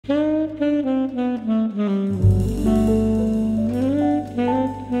And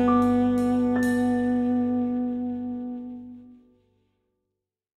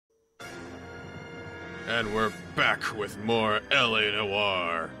we're back with more LA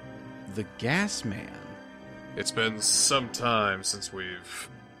Noire. The Gas Man. It's been some time since we've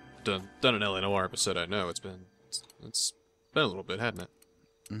done an LA Noire episode. I know it's been a little bit, hasn't it?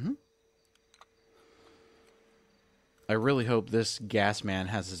 Mm-hmm. I really hope this Gas Man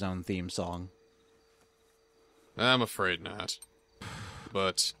has his own theme song. I'm afraid not.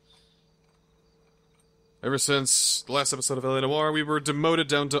 But ever since the last episode of LA Noire, we were demoted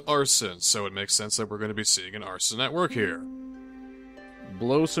down to Arson, so it makes sense that we're going to be seeing an Arson at work here.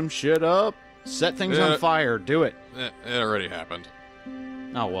 Blow some shit up. Set things on fire. Do it. It already happened.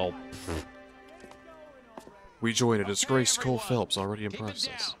 Oh, well. We joined a disgraced Cole Phelps already in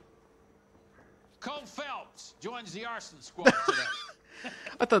process. Cole Phelps joins the arson squad today.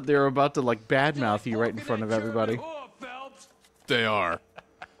 I thought they were about to, like, badmouth you right in front of everybody. They are.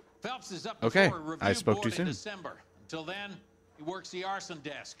 Phelps is up okay, I spoke too in soon. December. Until then, he works the arson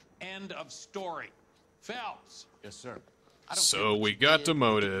desk. End of story. Phelps. Yes, sir. So we got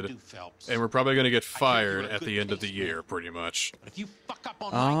demoted, and we're probably going to get fired at the end of the year, pretty much.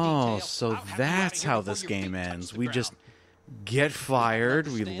 Oh, so that's how this game ends. We just get fired,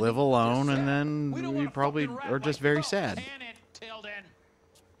 we live alone, and then we probably are just very sad.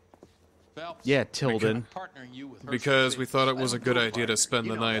 Yeah, Tilden. Because we thought it was a good idea to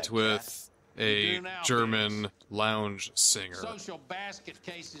spend the night with a German lounge singer. Social basket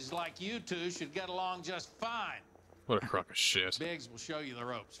cases like you two should get along just fine. What a crock of shit. Biggs will show you the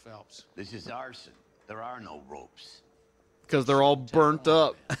ropes, Phelps. This is arson. There are no ropes. Because they're all burnt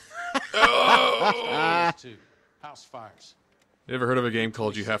up. House fires. You ever heard of a game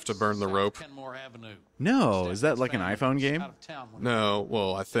called You Have to Burn the Rope? No, is that like an iPhone game? No,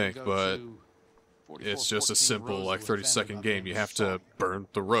 well, I think, but it's just a simple, like, 30-second game. You have to burn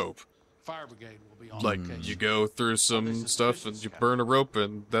the rope. Like, you go through some stuff and you burn a rope,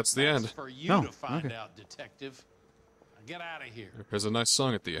 and that's the end. Oh, okay. Get out of here. There's a nice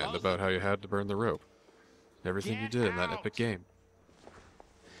song at the end about how you had to burn the rope. Everything you did in that epic game.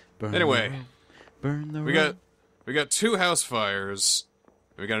 Anyway, burn the rope. We got 2 house fires.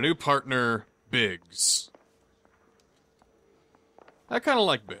 We got a new partner, Biggs. I kind of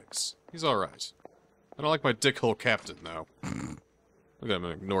like Biggs. He's alright. I don't like my dickhole captain, though. Look at him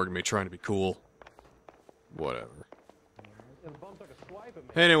ignoring me, trying to be cool. Whatever.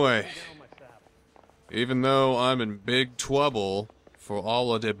 Anyway, even though I'm in big trouble for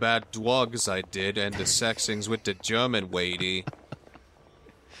all of the bad drugs I did and the sexings with the German lady...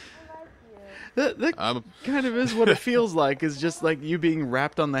 That kind of is what it feels like, is just like you being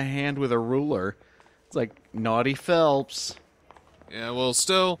wrapped on the hand with a ruler. It's like, naughty Phelps. Yeah, well,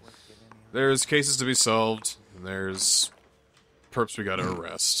 still, there's cases to be solved, and there's perps we gotta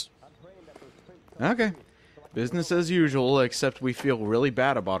arrest. Okay. Business as usual, except we feel really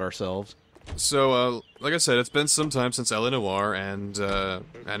bad about ourselves. So, like I said, it's been some time since LA Noire, and I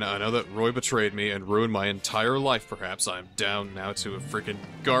know that Roy betrayed me and ruined my entire life, perhaps. I'm down now to a freaking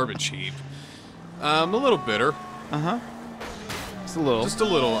garbage heap. I'm a little bitter. Uh-huh. Just a little. Just a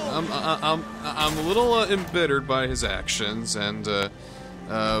little. I'm a little embittered by his actions, and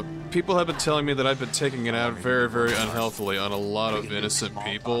people have been telling me that I've been taking it out very, very unhealthily on a lot of innocent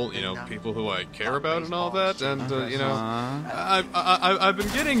people. You know, people who I care about and all that. And you know, I've been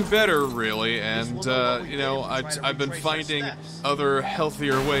getting better, really, and you know, I've been finding other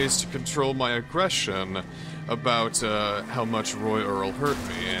healthier ways to control my aggression about how much Roy Earl hurt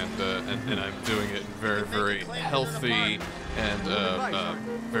me, and I'm doing it in very, very healthy and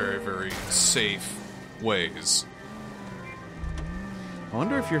very, very safe ways. I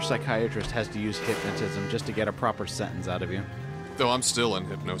wonder if your psychiatrist has to use hypnotism just to get a proper sentence out of you. Though I'm still in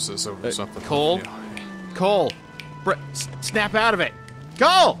hypnosis over something. Cole? Yeah. Cole! Snap out of it!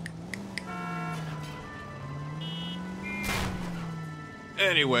 Cole!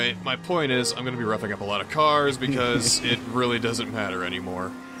 Anyway, my point is, I'm going to be roughing up a lot of cars because it really doesn't matter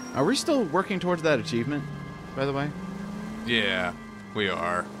anymore. Are we still working towards that achievement, by the way? Yeah, we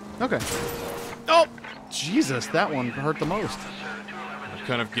are. Okay. Oh! Jesus, that one hurt the most. I'm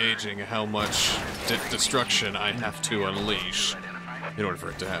kind of gauging how much destruction I have to unleash in order for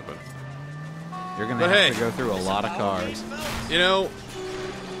it to happen. You're going to have to go through a lot of cars. You know,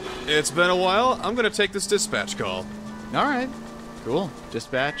 it's been a while. I'm going to take this dispatch call. All right. Cool.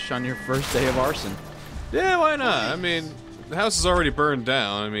 Dispatch on your first day of arson. Yeah, why not? I mean, the house is already burned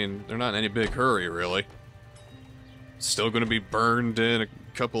down. I mean, they're not in any big hurry, really. Still going to be burned in a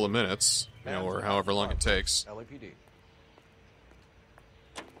couple of minutes, you know, or however long it takes. LAPD.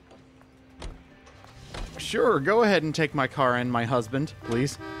 Sure, go ahead and take my car and my husband,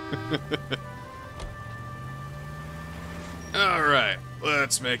 please. Alright,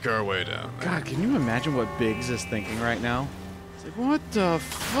 let's make our way down. God, can you imagine what Biggs is thinking right now? It's like, what the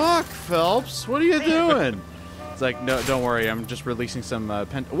fuck, Phelps? What are you doing? It's like, no, don't worry, I'm just releasing some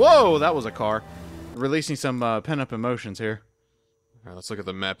Whoa, that was a car. Releasing some pent-up emotions here. Alright, let's look at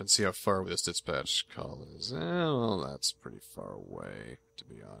the map and see how far this dispatch call is. Well, that's pretty far away, to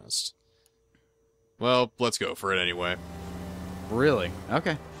be honest. Well, let's go for it anyway. Really?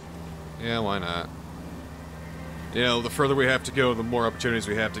 Okay. Yeah, why not? You know, the further we have to go, the more opportunities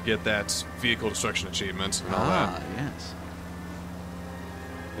we have to get that vehicle destruction achievement and all that. Yes.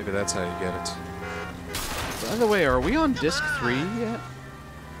 Maybe that's how you get it. By the way, are we on disc 3 yet?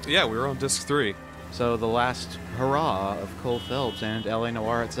 Yeah, we were on disc 3. So the last hurrah of Cole Phelps and LA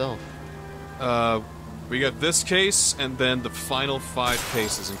Noire itself. We got this case, and then the final 5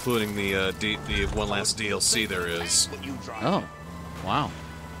 cases, including the one last DLC there is. Oh, wow.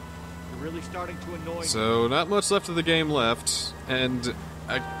 You're really starting to annoy me. So, not much left of the game left, and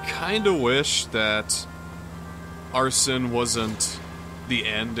I kind of wish that Arson wasn't the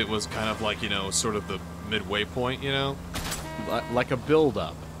end. It was kind of like, you know, sort of the midway point, you know? Like a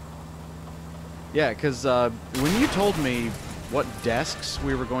build-up. Yeah, because when you told me what desks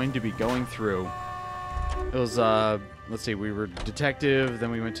we were going to be going through, it was, let's see, we were detective,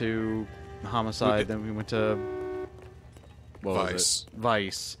 then we went to homicide, then we went to... What was Vice. it?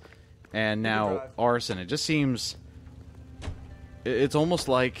 Vice. And now arson. It just seems... It's almost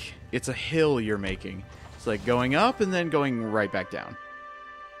like it's a hill you're making. It's like going up and then going right back down.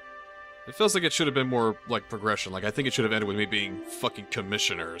 It feels like it should have been more, like, progression. Like, I think it should have ended with me being fucking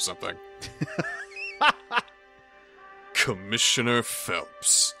commissioner or something. Commissioner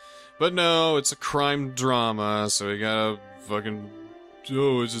Phelps. But no, it's a crime drama, so we gotta fucking...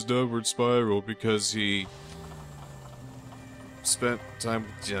 Oh, it's just downward spiral because he... spent time...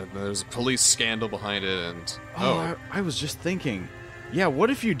 Yeah, there's a police scandal behind it, and... Oh, I was just thinking. Yeah, what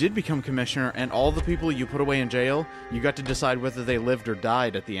if you did become commissioner and all the people you put away in jail, you got to decide whether they lived or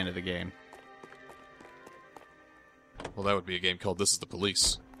died at the end of the game? Well, that would be a game called This Is the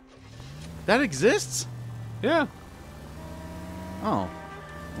Police. That exists? Yeah. Oh.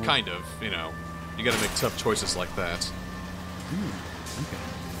 Kind of, you know. You gotta make tough choices like that. Okay.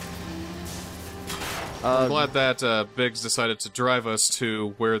 I'm glad that Biggs decided to drive us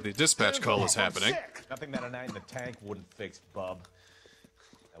to where the dispatch call is happening. Nothing that a night in the tank wouldn't fix, bub.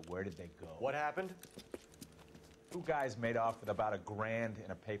 Now, where did they go? What happened? 2 guys made off with about $1,000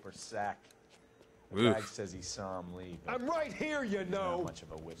 in a paper sack. The Oof. guy says he saw him leave. I'm right here, you know. Not much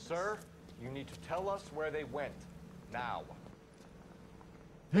of a witness. Sir, you need to tell us where they went. Now.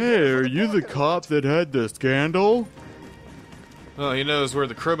 Hey, are you the cop that had the scandal? Well, he knows where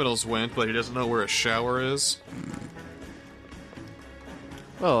the criminals went, but he doesn't know where a shower is.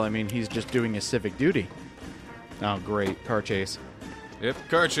 Well, I mean, he's just doing his civic duty. Oh, great. Car chase. Yep,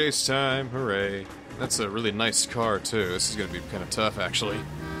 car chase time, hooray. That's a really nice car, too. This is gonna be kind of tough, actually.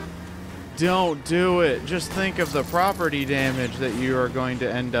 Don't do it. Just think of the property damage that you are going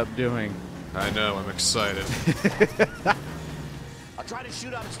to end up doing. I know, I'm excited. I'll try to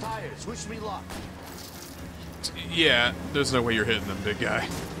shoot out his tires. Wish me luck. Yeah, there's no way you're hitting them, big guy.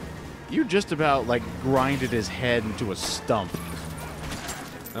 You just about, like, grinded his head into a stump.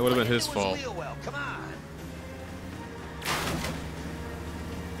 That would have been his fault. Well. Come on.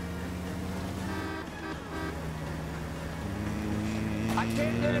 I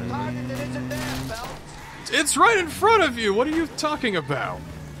can't get a target that isn't there, Phelps. It's right in front of you! What are you talking about?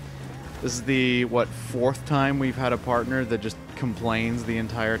 This is the, what, 4th time we've had a partner that just complains the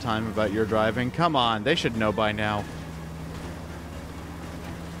entire time about your driving? Come on, they should know by now.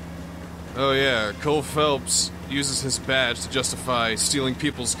 Oh yeah, Cole Phelps uses his badge to justify stealing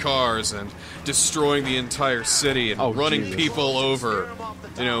people's cars and destroying the entire city and running Jesus. people over.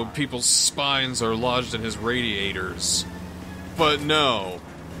 You know, people's spines are lodged in his radiators. But no,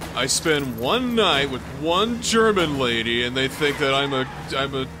 I spend one night with one German lady and they think that I'm a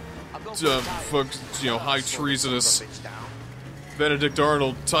you know, high treasonous Benedict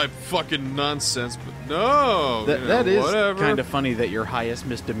Arnold type fucking nonsense, but no, you know, That is whatever. kind of funny that your highest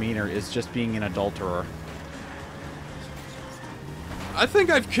misdemeanor is just being an adulterer. I think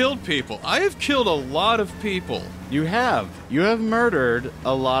I've killed people. I have killed a lot of people. You have. You have murdered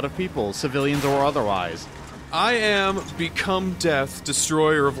a lot of people, civilians or otherwise. I am Become Death,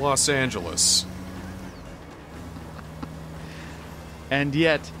 Destroyer of Los Angeles. And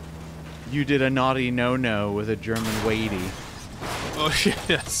yet, you did a naughty no-no with a German wadey. Oh,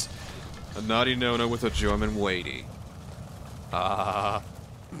 yes. A naughty no-no with a German weighty. Ah.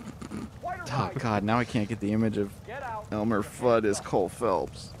 Oh, God, now I can't get the image of Elmer Fudd as Cole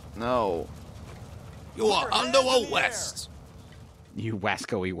Phelps. No. You are under arrest. You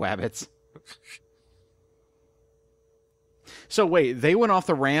wasco-y wabbits. So wait, they went off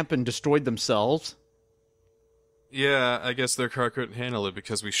the ramp and destroyed themselves? Yeah, I guess their car couldn't handle it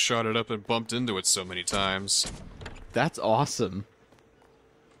because we shot it up and bumped into it so many times. That's awesome.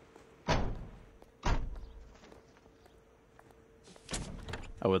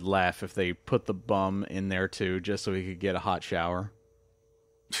 I would laugh if they put the bum in there too, just so he could get a hot shower.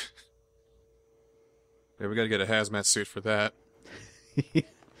 Yeah, we gotta get a hazmat suit for that.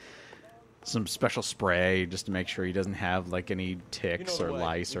 Some special spray just to make sure he doesn't have like any ticks or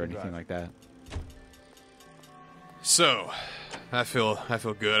lice or anything like that. So, I feel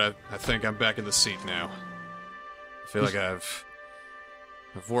good. I think I'm back in the seat now. I feel like I've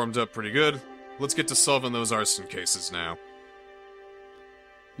warmed up pretty good. Let's get to solving those arson cases now.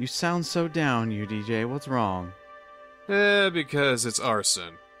 You sound so down, UDJ. What's wrong? Because it's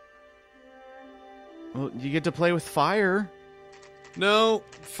arson. Well, you get to play with fire. No,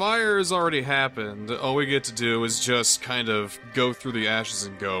 fire has already happened. All we get to do is just kind of go through the ashes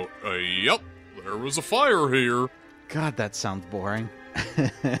and go, yup, there was a fire here. God, that sounds boring.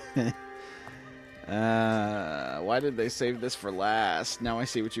 Why did they save this for last? Now I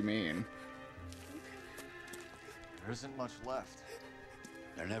see what you mean. There isn't much left.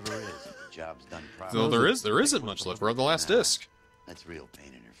 There never is. The job's done No, properly. there isn't much left. We're on the last disc. That's real pain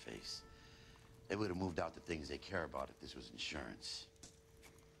in your face. They would have moved out the things they care about if this was insurance.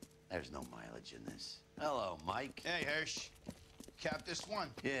 There's no mileage in this. Hello, Mike. Hey, Hirsch. Cap this one.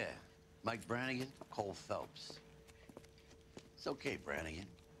 Yeah, Mike Brannigan, Cole Phelps. It's okay, Brannigan.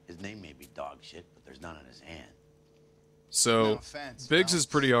 His name may be dog shit, but there's none in his hand. So, No offense, Biggs no. is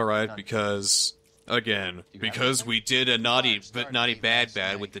pretty alright because, again, because we did a naughty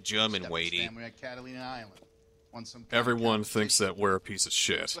bad with the German weighty, We're at Catalina Island. Want some everyone thinks that we're a piece of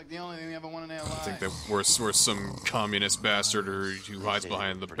shit. It's like the only thing they ever want in their I lives. think that we're some communist bastard who hides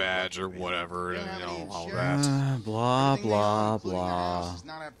behind the badge or whatever, and you know, all that. Blah, blah, blah.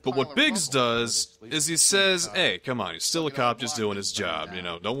 But what Biggs does is he says, hey, come on, he's still a cop just doing his job, you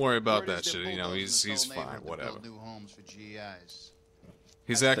know, don't worry about that shit, you know, he's fine, whatever.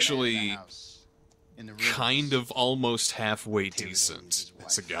 He's actually kind of almost halfway decent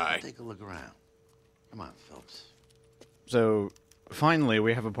as a guy. Take a look around. Come on, Phelps. So, finally,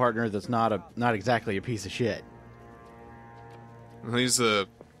 we have a partner that's not exactly a piece of shit. He's the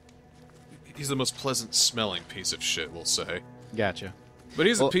most pleasant smelling piece of shit, we'll say. Gotcha. But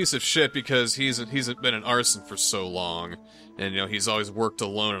he's a piece of shit because he's been an arson for so long, and you know he's always worked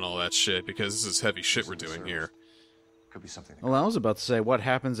alone and all that shit because this is heavy shit we're doing here. Could be something. Well, I was about to say, what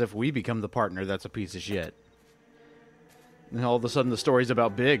happens if we become the partner that's a piece of shit? And all of a sudden, the story's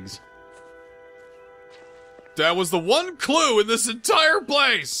about Biggs. That was the one clue in this entire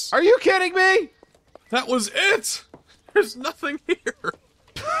place! Are you kidding me? That was it! There's nothing here!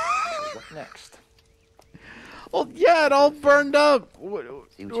 What next? Well, yeah, it all burned up. What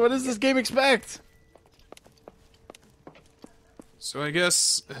does this game expect? So I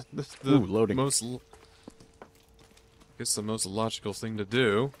guess the Ooh, loading. the most logical thing to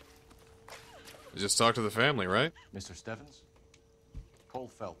do is just talk to the family, right? Mr. Stevens? Cole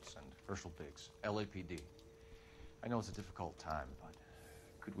Phelps and Herschel Biggs, LAPD. I know it's a difficult time, but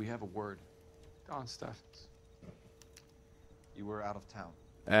could we have a word? Don Steffens. You were out of town.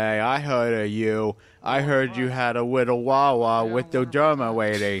 Hey, I heard of you. I heard you had a little wawa with the German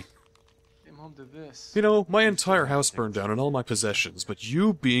lady. Came home to this. You know, my entire house burned down and all my possessions, but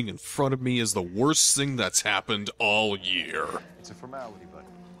you being in front of me is the worst thing that's happened all year. It's a formality, but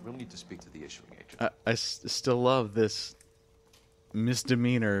we'll need to speak to the issuing agent. I still love this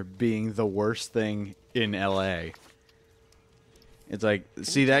misdemeanor being the worst thing in LA. It's like,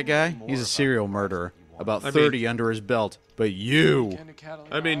 see that guy? He's a serial murderer. About 30 under his belt. But you...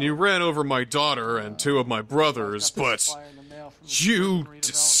 I mean, you ran over my daughter and two of my brothers, but you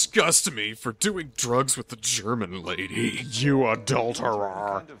disgust me for doing drugs with the German lady. You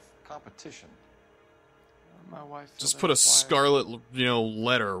adulterer. Kind of competition. My wife Just put a scarlet, you know,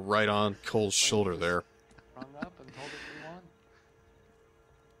 letter right on Cole's shoulder there. Rung up and told us we won.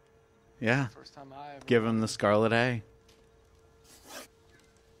 Yeah. First time I ever Give him the Scarlet A.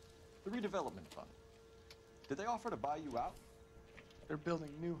 The redevelopment fund. Did they offer to buy you out? They're building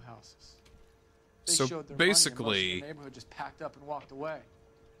new houses. They So showed their basically- money and most of the neighborhood just packed up and walked away.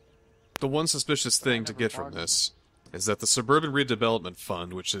 The one suspicious thing to get from this is that the Suburban Redevelopment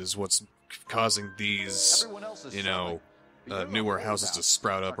Fund, which is what's causing these, Everyone else is you know, newer houses to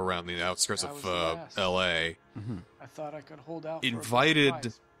sprout up around the outskirts of L.A., I thought I could hold out for a better invited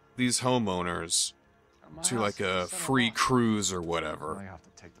price. these homeowners to like a free cruise or whatever. I have to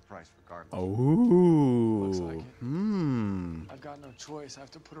take the price regardless. Oh. Looks like it. Hmm. I've got no choice. I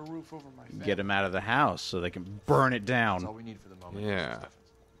have to put a roof over my family. Get them out of the house so they can burn it That's all down. we need for the moment. Yeah. Mr. Stephens.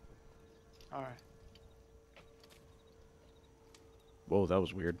 All right. Whoa, that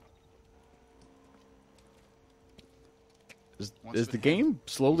was weird. Is What's the with game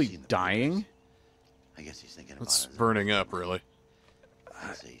slowly Seen the dying? papers. I guess he's thinking about It's it as a- burning up, really.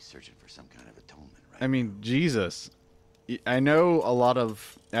 I'd say he's searching for some kind of atonement, right? I mean, Jesus. I know a lot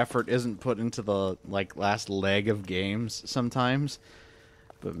of effort isn't put into the like last leg of games sometimes,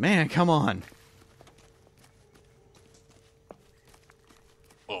 but man, come on.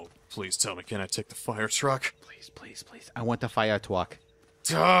 Oh, please tell me, can I take the fire truck? Please, please, please. I want the fire truck.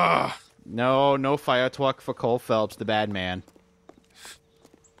 Ah! No, no fire truck for Cole Phelps, the bad man.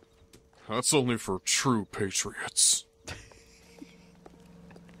 That's only for true patriots.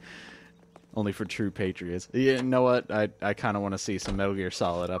 Only for true patriots. Yeah, you know what? I kind of want to see some Metal Gear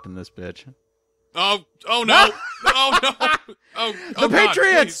Solid up in this bitch. Oh no! Oh no! Oh, The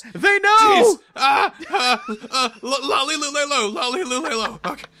Patriots! They know! Lolly low.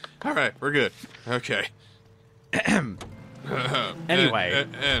 Okay, all right, we're good. Okay. Anyway.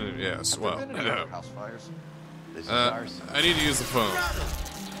 and yes, well, Been any other house fires? This is Arson. I need to use the phone.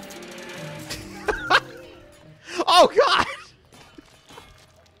 Oh, God!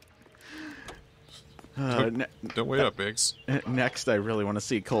 Don't wait up, Biggs. Next, I really want to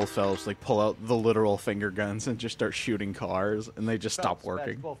see Cole Phelps like pull out the literal finger guns and just start shooting cars, and they just stop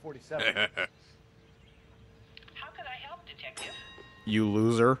working. 1247. How can I help, Detective? You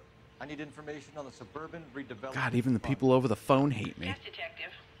loser. I need information on the suburban redevelopment. God, even the fund. people over the phone hate me. Yes,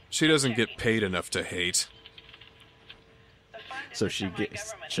 Detective. She doesn't get paid enough to hate. The fund is So a she gets,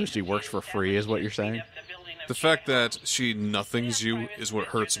 semi-government so she works for free, is what you're saying? established to speed up the building of The fact jails. that she nothings you is what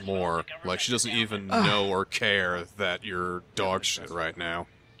hurts more. Like, she doesn't even know or care that you're dog shit right now.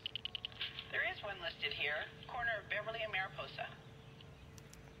 There is one listed here, corner of Beverly and Mariposa.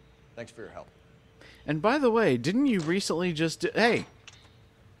 Thanks for your help. And by the way, didn't you recently just... Hey!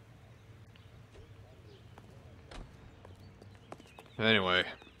 Anyway,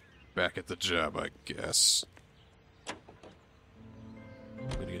 back at the job, I guess. I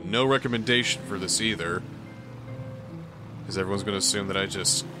get no recommendation for this either. Because everyone's going to assume that I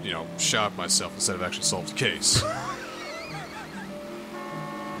just, you know, shot myself instead of actually solved the case.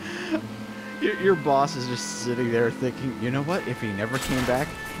 Your boss is just sitting there thinking, you know what? If he never came back,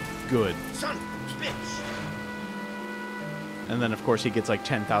 good. Son of a bitch! And then, of course, he gets like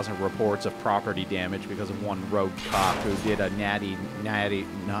 10,000 reports of property damage because of one rogue cop who did a naughty, nasty.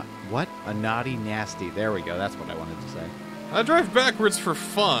 There we go. That's what I wanted to say. I drive backwards for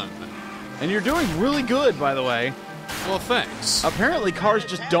fun. And you're doing really good, by the way. Well, thanks. Apparently, cars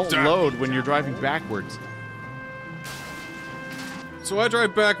just don't load when you're driving backwards. So I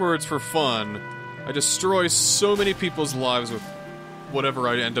drive backwards for fun. I destroy so many people's lives with whatever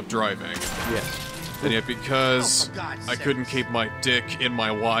I end up driving. Yes. And yet because Oh, for God's I couldn't keep my dick in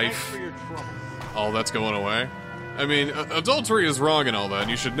my wife, all that's going away. I mean, adultery is wrong and all that,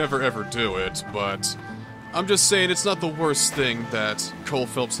 and you should never ever do it, but I'm just saying it's not the worst thing that Cole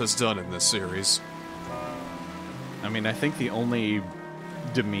Phelps has done in this series. I mean, I think the only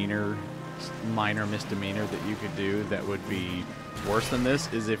minor misdemeanor that you could do that would be worse than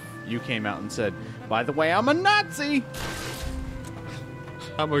this is if you came out and said, by the way, I'm a Nazi!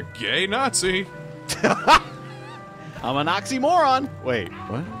 I'm a gay Nazi. I'm an oxymoron! Wait,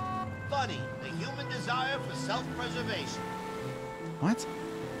 what? Funny, the human desire for self-preservation. What?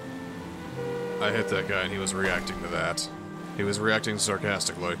 I hit that guy and he was reacting to that. He was reacting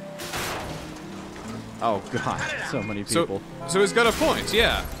sarcastically. Oh, God. So many people. So he's got a point,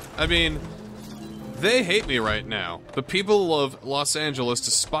 yeah. I mean, they hate me right now. The people of Los Angeles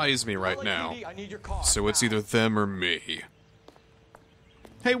despise me right now. I need your car. So it's either them or me.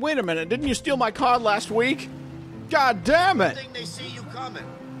 Hey, wait a minute. Didn't you steal my car last week? God damn it! Think they see you coming.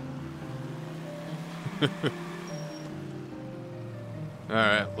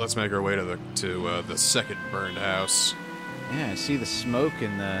 Alright, let's make our way to the second burned house. Yeah, I see the smoke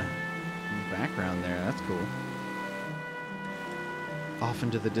in the background there. That's cool. Off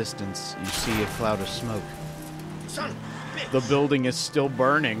into the distance, you see a cloud of smoke. Son of a bitch! The building is still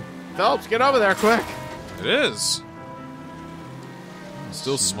burning. Phelps, get over there, quick! It is!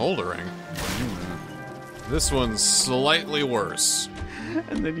 Still smoldering. This one's slightly worse.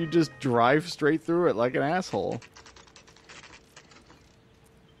 And then you just drive straight through it like an asshole.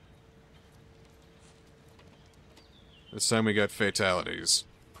 This time we got fatalities.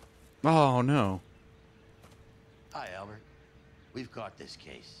 Oh, no. Hi, Albert. We've got this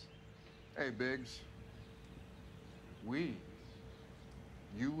case. Hey, Biggs. We?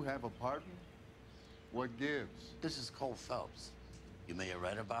 You have a partner? What gives? This is Cole Phelps. You may have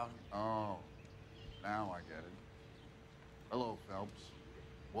read about him. Oh, now I get it. Hello, Phelps.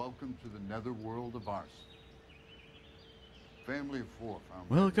 Welcome to the netherworld of Arson. Family of 4 found.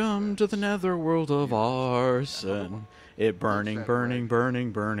 Welcome to the netherworld of Arson. It burning, burning,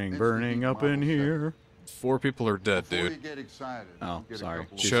 burning, burning, burning up in here. 4 people are dead, Before you dude. get excited, Oh, get a sorry.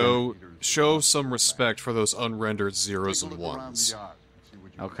 couple of Show meters show to some the respect for those unrendered back. zeros Take a and look around ones. the yard and see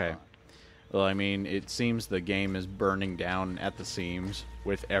what you can Okay. find. Well, I mean, it seems the game is burning down at the seams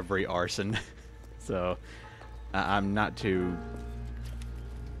with every arson. So, I'm not too...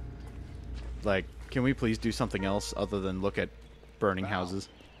 Like, can we please do something else other than look at burning houses?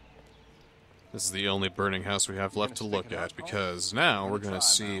 This is the only burning house we have left to look at, because now we're gonna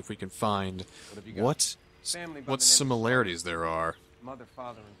see if we can find what similarities there are. Mother,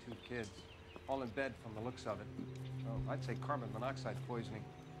 father, and 2 kids, all in bed from the looks of it. Well, I'd say carbon monoxide poisoning.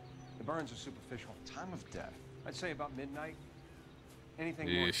 The burns are superficial. Time of death. I'd say about midnight. Anything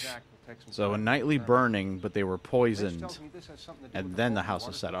more Yeesh. exact will take some So a time. nightly burning, but they were Mitch poisoned, tells me this has something to do and with then the cold house water.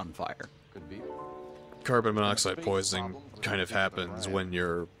 was set on fire. Could be. Carbon monoxide poisoning kind of happens when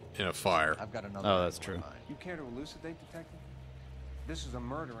you're in a fire. I've got another. Oh, that's angle in true. mind. You care to elucidate, Detective? This is a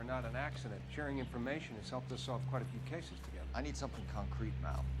murder and not an accident. Sharing information has helped us solve quite a few cases together. I need something concrete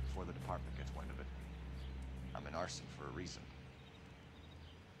now before the department gets wind of it. I'm in arson for a reason.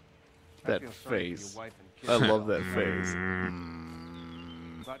 I That feel sorry for your face. wife and I kids. love that face.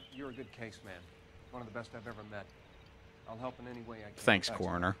 But you're a good case man. One of the best I've ever met. I'll help in any way I can. Thanks,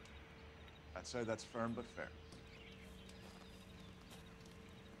 coroner. I'd say that's firm but fair.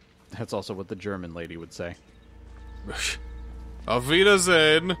 That's also what the German lady would say. Auf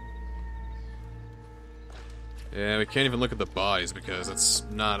Wiedersehen! Yeah, we can't even look at the bodies because that's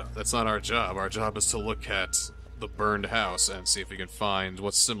not our job. Our job is to look at the burned house and see if we can find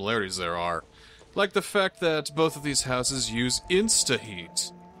what similarities there are. Like the fact that both of these houses use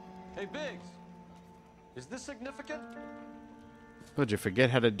insta-heat. Hey, Biggs! Is this significant? Would you forget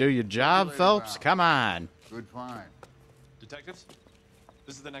how to do your job, later, Phelps? pal. Come on. Good find. Detectives?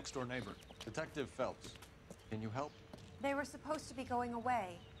 This is the next door neighbor. Detective Phelps. Can you help? They were supposed to be going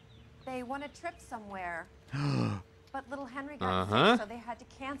away. They won a trip somewhere. But little Henry got sick, so they had to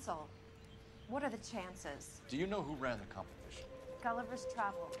cancel. What are the chances? Do you know who ran the competition? Gulliver's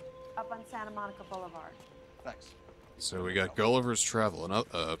Travel, up on Santa Monica Boulevard. Thanks. So we got Gulliver's Travel,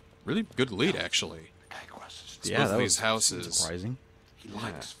 a really good lead actually. Yeah, both that of was these houses. surprising.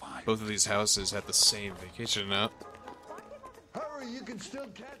 Yeah, both of these houses had the same vacation note. Hurry, you can still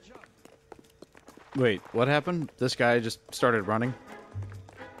catch up. Wait, what happened? This guy just started running?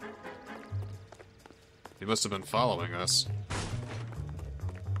 He must have been following us.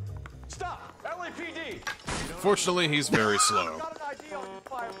 Stop! LAPD! Fortunately, he's very slow. Got an idea on the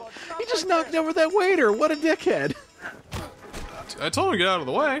firebug. Stop He just right knocked there. over that waiter. What a dickhead. I told him to get out of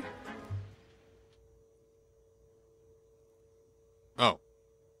the way. Oh.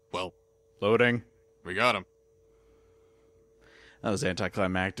 Well, Loading. we got him. That was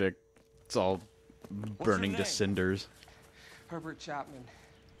anticlimactic. It's all burning to name? cinders. Herbert Chapman.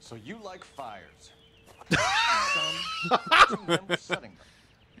 So you like fires? Some remember setting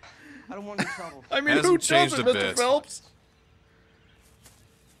them. I don't want any trouble. I mean, Hasn't who changed doesn't, a Mr. bit. Phelps?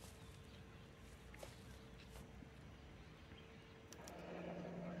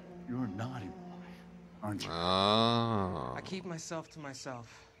 You're a naughty boy, aren't you? Oh. I keep myself to myself.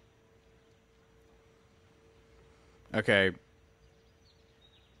 Okay.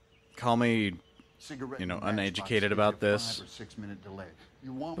 Call me, Cigarette you know, and matchbox uneducated gives about you a this, 5 or 6 minute delay.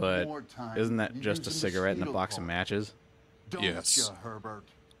 You want but more time, isn't that you just a use cigarette and a mosquito box of coil. matches? Don't Yes. ya, Herbert?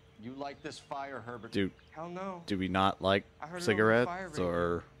 You like this fire, Herbert? Do Hell no. do we not like I heard it over the cigarettes, fire radio.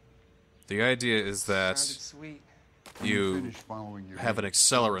 or The idea is that Sounded sweet. When you finish following your have an lead,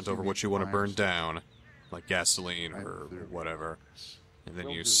 accelerant see over me what you want to burn fires. down, like gasoline or whatever. And then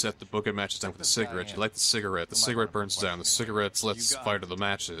you set the book of matches down with a cigarette. You light the cigarette burns down, the cigarette lets fire to the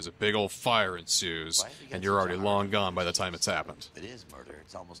matches, a big old fire ensues, and you're already long gone by the time it's happened. If it is murder,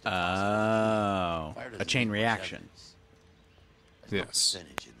 it's almost oh, impossible. Fire a doesn't chain need much reaction. evidence. There's no Yes.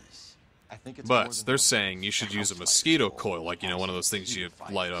 percentage in this. I think it's more But than they're one. saying you should use a mosquito coil, like, you know, one of those things you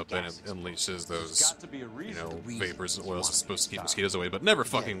light up and it unleashes those, Got to be a you reason. know, vapors and oils that's supposed to keep mosquitoes away, but never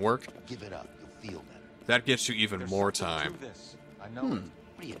fucking work. Give it up. You'll feel better. That gets you even more time. To this. I know it. What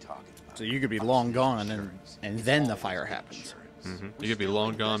are you talking about? So you could be long gone, and then the fire happens. You could be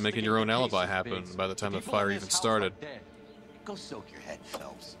long gone making your own alibi happen by the time the fire even started. Go soak your head,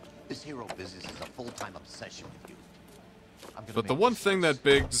 Phelps. This hero business is a full-time obsession with you. But the one thing that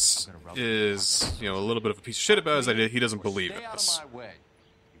Biggs is, you know, a little bit of a piece of shit about is that he doesn't believe in this. Stay out of my way.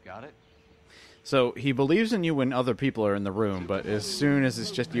 You got it? So he believes in you when other people are in the room, but as soon as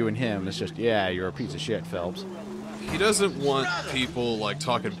it's just you and him, it's just, yeah, you're a piece of shit, Phelps. He doesn't want people, like,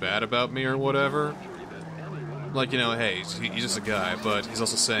 talking bad about me or whatever. Like, you know, hey, he's just a guy, but he's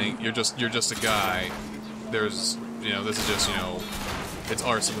also saying, you're just a guy. There's, you know, this is just, you know, it's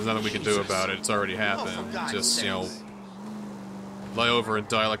arson, there's nothing we can do about it, it's already happened. Just, you know, lie over and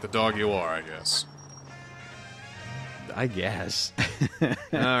die like the dog you are, I guess. I guess.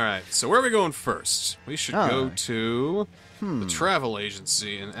 Alright, so where are we going first? We should go to the travel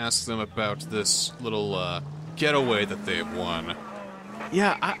agency and ask them about this little getaway that they've won.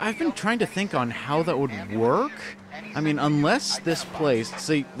 Yeah, I've been trying to think on how that would work. I mean, unless this place...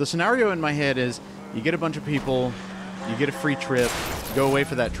 See, the scenario in my head is you get a bunch of people, you get a free trip, go away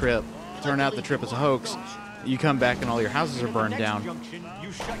for that trip, turn out the trip is a hoax, you come back and all your houses are burned down.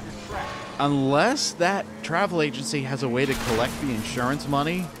 Unless that travel agency has a way to collect the insurance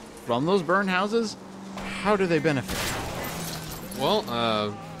money from those burned houses, how do they benefit? Well,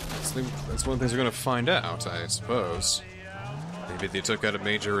 that's one of the things we're going to find out, I suppose. Maybe they took out a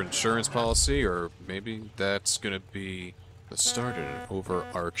major insurance policy, or maybe that's going to be the start of an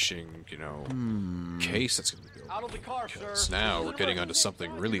overarching, you know, case that's going to be going on. Because now we're getting onto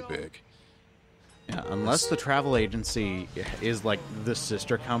something really big. Yeah, unless the travel agency is like the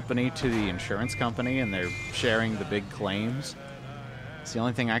sister company to the insurance company and they're sharing the big claims. It's the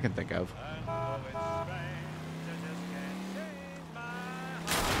only thing I can think of.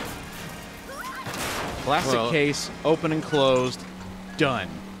 Plastic case, open and closed, done.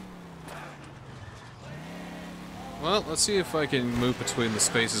 Well, let's see if I can move between the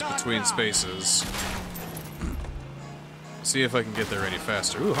spaces between spaces. See if I can get there any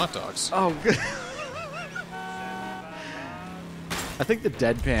faster. Ooh, hot dogs. Oh, good. I think the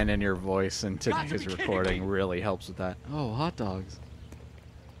deadpan in your voice in today's recording really helps with that. Oh, hot dogs.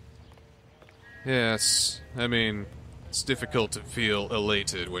 Yes, I mean, it's difficult to feel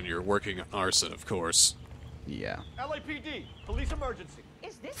elated when you're working on arson, of course. Yeah. LAPD, police emergency.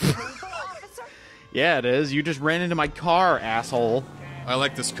 Is this a lethal officer? Yeah, it is. You just ran into my car, asshole. I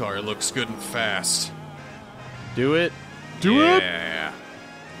like this car. It looks good and fast. Do it. Do it. Yeah.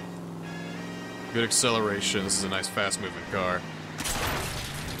 Good acceleration. This is a nice, fast-moving car.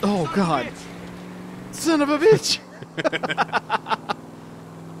 Oh, God. Son of a bitch.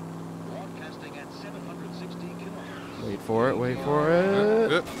 Wait for it, wait for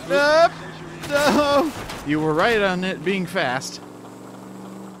it. No! You were right on it being fast.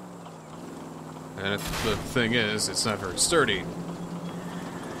 And the thing is, it's not very sturdy.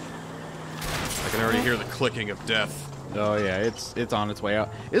 I can already hear the clicking of death. Oh yeah, it's on its way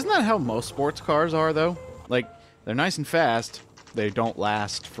out. Isn't that how most sports cars are, though? Like, they're nice and fast. They don't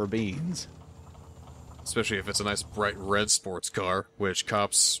last for beans. Especially if it's a nice bright red sports car, which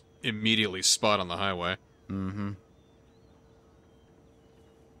cops immediately spot on the highway. Mm-hmm.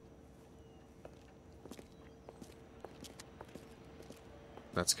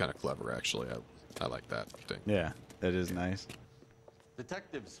 That's kind of clever, actually. I like that thing. Yeah, that is nice.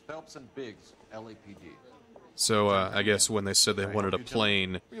 Detectives Phelps and Biggs, LAPD. So, I guess when they said they wanted a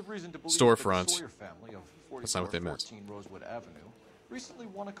plain storefront, that's not what they meant. Rosewood Avenue recently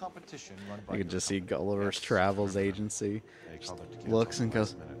won a competition run by I could just see Gulliver's Travels Agency looks and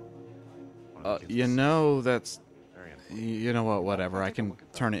goes, you know, that's... You know what, whatever. I can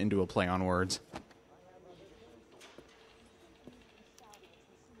turn it into a play on words.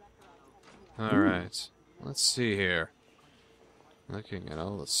 Alright, let's see here. Looking at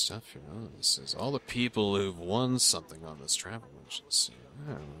all the stuff here, oh, this is all the people who've won something on this travel agency.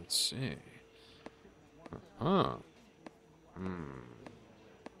 Oh, let's see.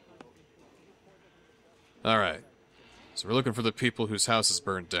 Alright, so we're looking for the people whose house is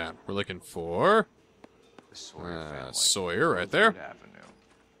burned down. We're looking for... Sawyer, right there.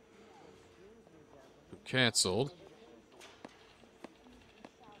 Who canceled.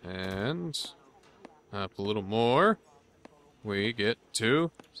 And up a little more, we get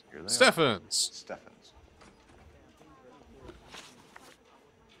to Steffens.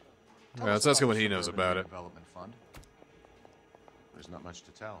 Let's ask him what he knows about it. Development Fund. There's not much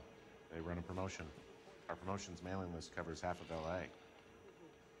to tell. They run a promotion. Our promotion's mailing list covers half of LA.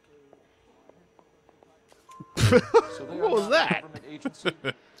 What was that?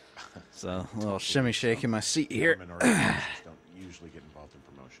 So, a little shimmy shake in my seat here. Don't usually get involved in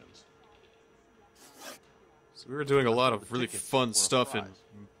promotions. So we were doing a lot of really fun stuff in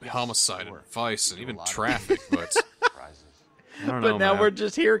homicide and vice and even traffic, but I don't know, But now man. we're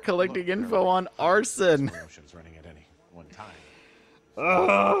just here collecting info on arson. Promotion's running at any one time.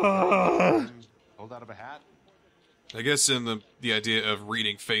 Pulled out of a hat? I guess in the idea of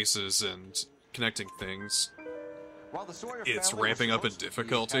reading faces and connecting things, While the Sawyer it's family was ramping up in supposed to be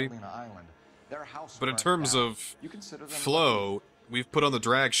difficulty. Catalina Island, their house But in burnt terms down. of You consider them flow, we've put on the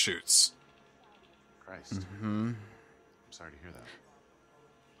drag chutes. Christ. Mm-hmm. I'm sorry to hear that.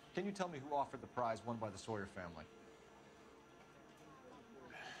 Can you tell me who offered the prize won by the Sawyer family?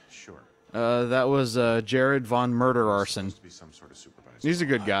 Sure. That was Jared von Murder Arson. Be some sort of supervisor. He's a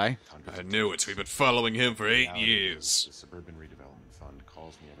good guy. I knew it. We've been following him for 8 years. The Suburban Redevelopment Fund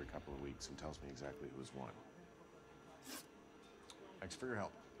calls me every couple of weeks and tells me exactly who's won. Thanks for your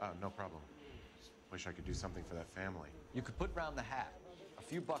help. No problem. Wish I could do something for that family. You could put round the hat. A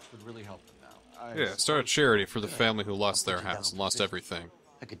few bucks would really help them now. Yeah, start a charity for the family who lost their house and lost everything.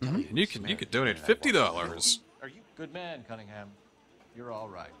 And you could donate $50. Are you good man, Cunningham? You're all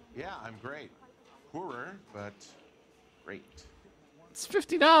right. Yeah, I'm great. Poorer, but great. It's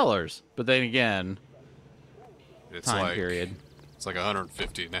 $50. But then again, It's time like, period. It's like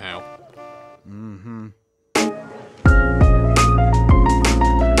 $150 now.